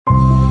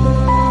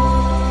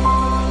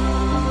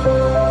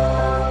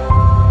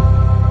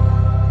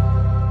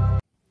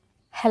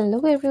Hello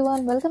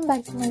everyone, welcome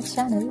back to my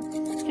channel.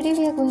 Today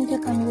we are going to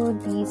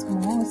convert these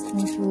moss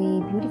into a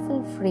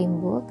beautiful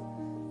framework.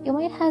 You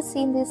might have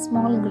seen this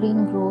small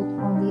green growth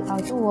on the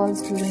outer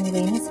walls during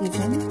rainy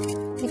season.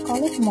 We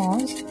call it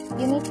moss.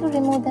 You need to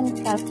remove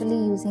them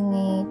carefully using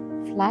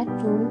a flat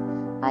tool.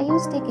 I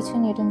used a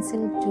kitchen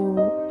utensil to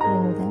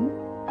remove them.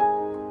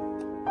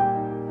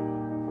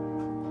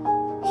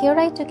 Here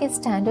I took a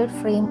standard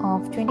frame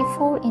of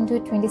 24 into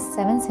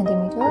 27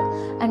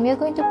 cm and we are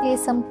going to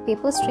place some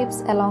paper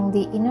strips along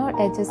the inner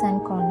edges and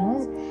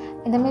corners.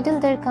 In the middle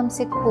there comes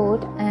a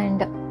cord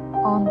and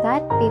on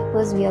that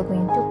papers we are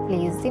going to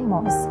place the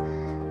moss.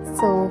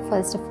 So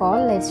first of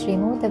all, let's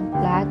remove the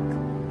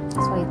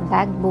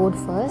backboard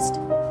first.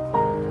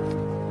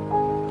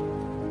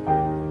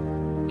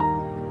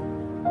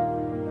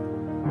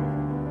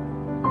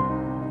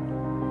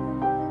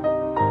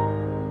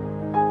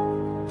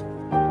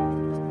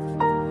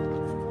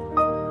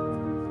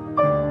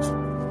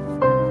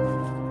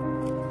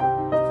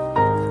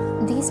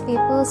 These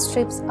paper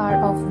strips are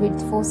of width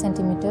 4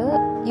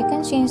 cm. You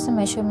can change the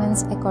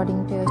measurements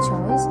according to your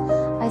choice.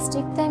 I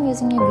stick them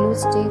using a glue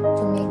stick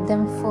to make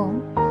them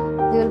firm.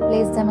 We will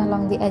place them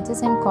along the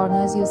edges and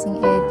corners using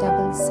a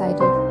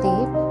double-sided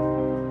tape.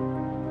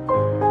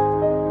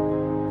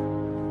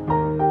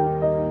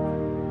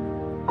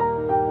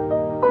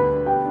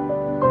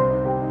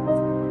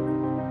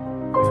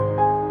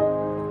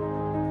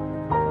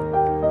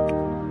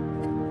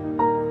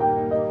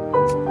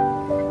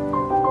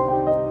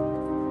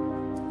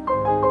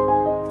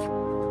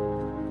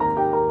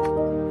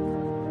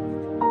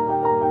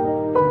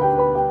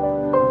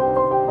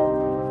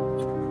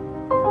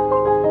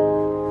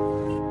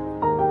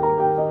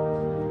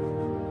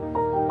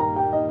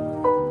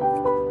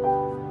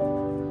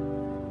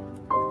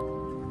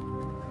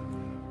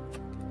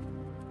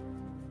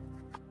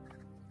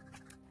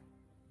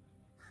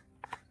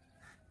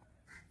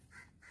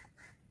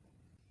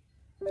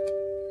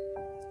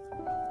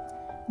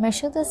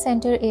 Measure the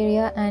center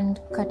area and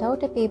cut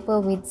out a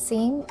paper with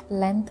same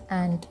length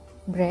and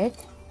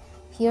breadth.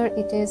 Here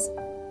it is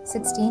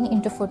 16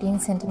 into 14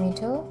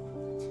 cm.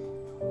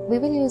 We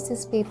will use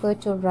this paper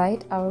to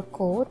write our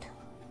code.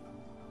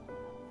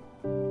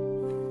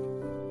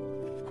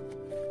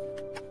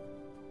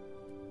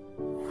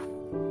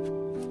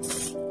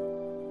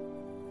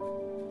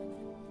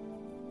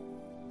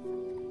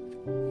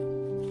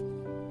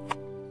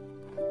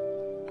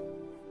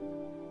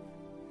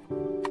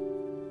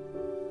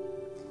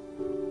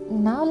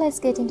 Now let's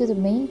get into the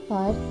main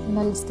part.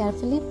 Now let's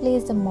carefully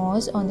place the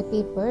moss on the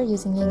paper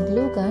using a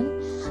glue gun.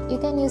 You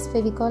can use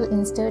Fevicol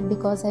instead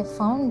because I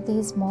found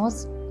this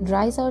moss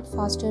dries out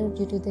faster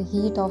due to the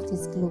heat of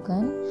this glue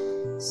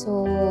gun.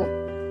 So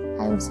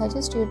I would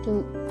suggest you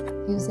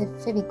to use a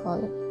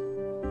Fevicol.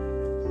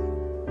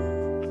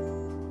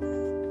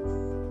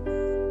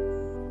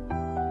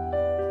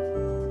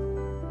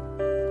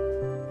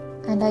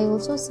 And I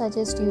also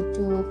suggest you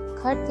to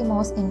cut the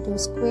moss into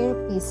square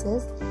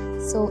pieces.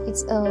 So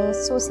it's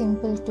so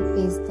simple to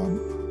paste them.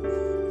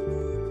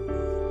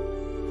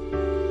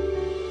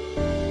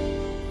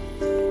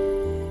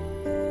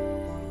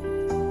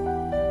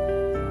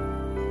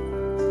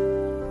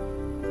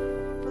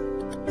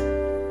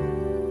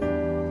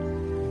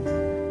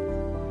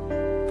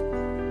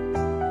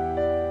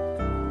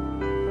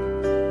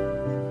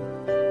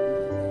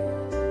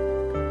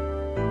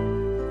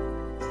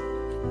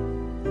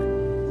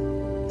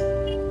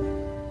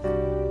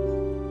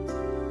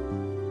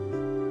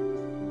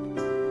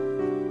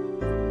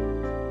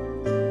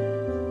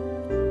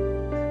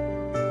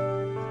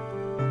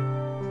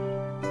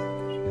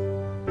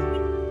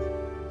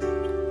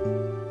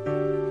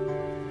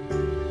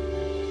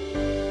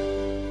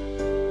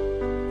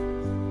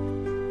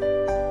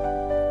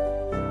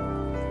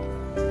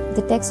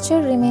 The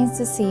texture remains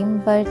the same,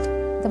 but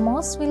the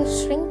moss will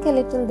shrink a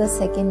little the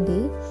second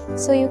day,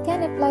 so you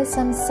can apply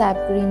some sap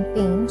green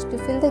paint to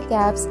fill the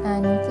gaps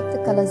and keep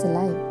the colors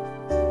alive.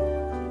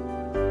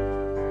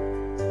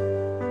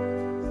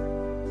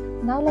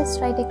 Now let's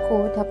write a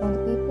quote upon the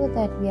paper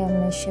that we have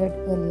measured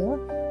earlier.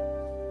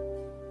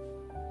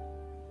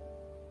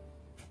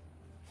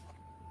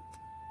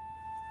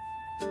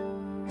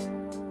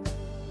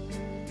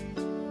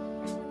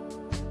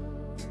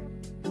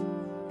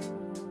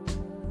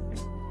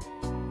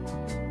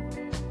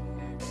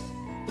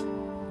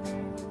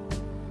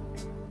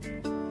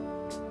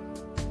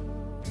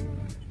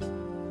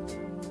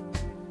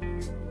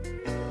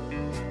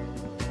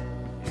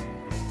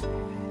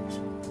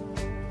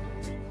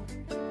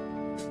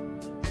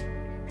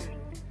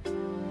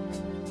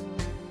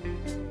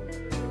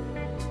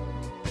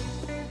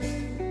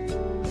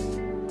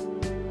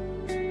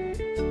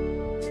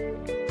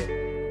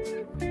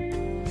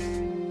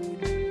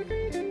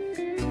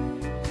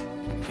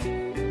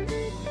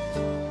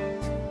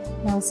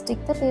 Now stick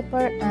the paper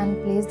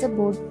and place the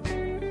board,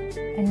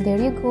 and there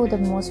you go, the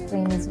moss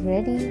frame is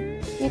ready.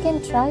 You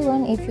can try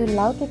one if you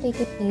love to take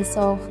a piece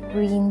of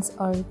greens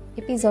or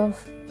a piece of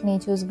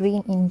nature's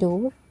green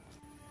indoor.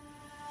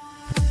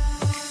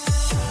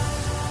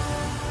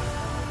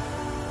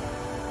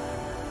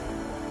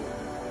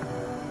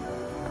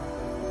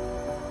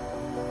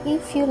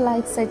 If you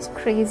like such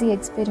crazy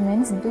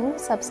experiments, do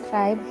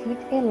subscribe, hit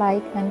a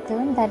like and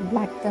turn that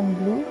black thumb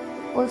blue.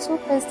 Also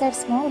press that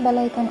small bell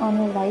icon on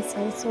your right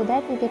side so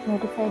that you get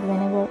notified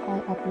whenever I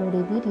upload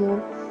a video.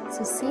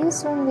 So see you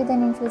soon with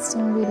an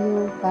interesting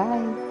video.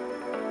 Bye.